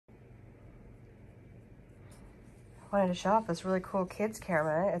wanted to show off this really cool kids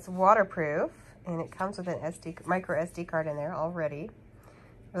camera. It's waterproof and it comes with an micro SD card in there already.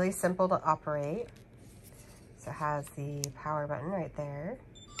 Really simple to operate. So it has the power button right there.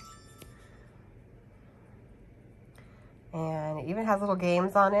 And it even has little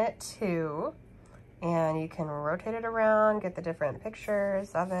games on it too. And you can rotate it around, get the different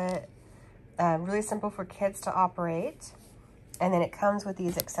pictures of it. Really simple for kids to operate. And then it comes with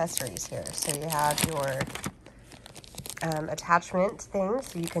these accessories here. So you have your attachment thing,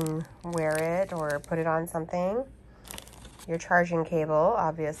 so you can wear it or put it on something. Your charging cable,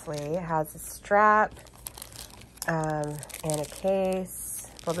 obviously. It has a strap and a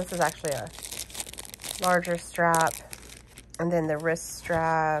case. Well, this is actually a larger strap. And then the wrist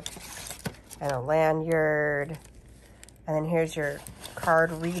strap and a lanyard. And then here's your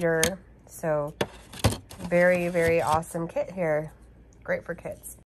card reader. So very, very awesome kit here. Great for kids.